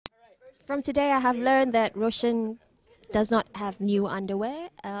From today, I have learned that Roshan does not have new underwear.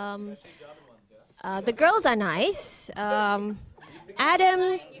 The girls are nice.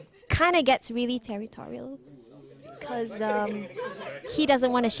 Adam kind of gets really territorial because he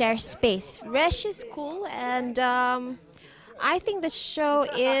doesn't want to share space. Resh is cool, and I think the show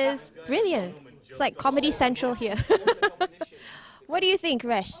is brilliant. It's like Comedy Central here. What do you think,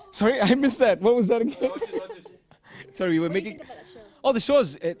 Resh? Sorry, I missed that. What was that again? Sorry, we were making. Oh, the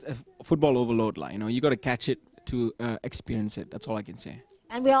show's football overload, like, you know. You got to catch it to experience it. That's all I can say.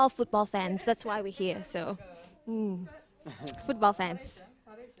 And we're all football fans. That's why we're here. So, football fans.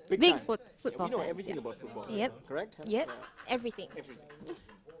 Big football fans. We know everything about football. Yep. Correct? Yep. Everything. Everything.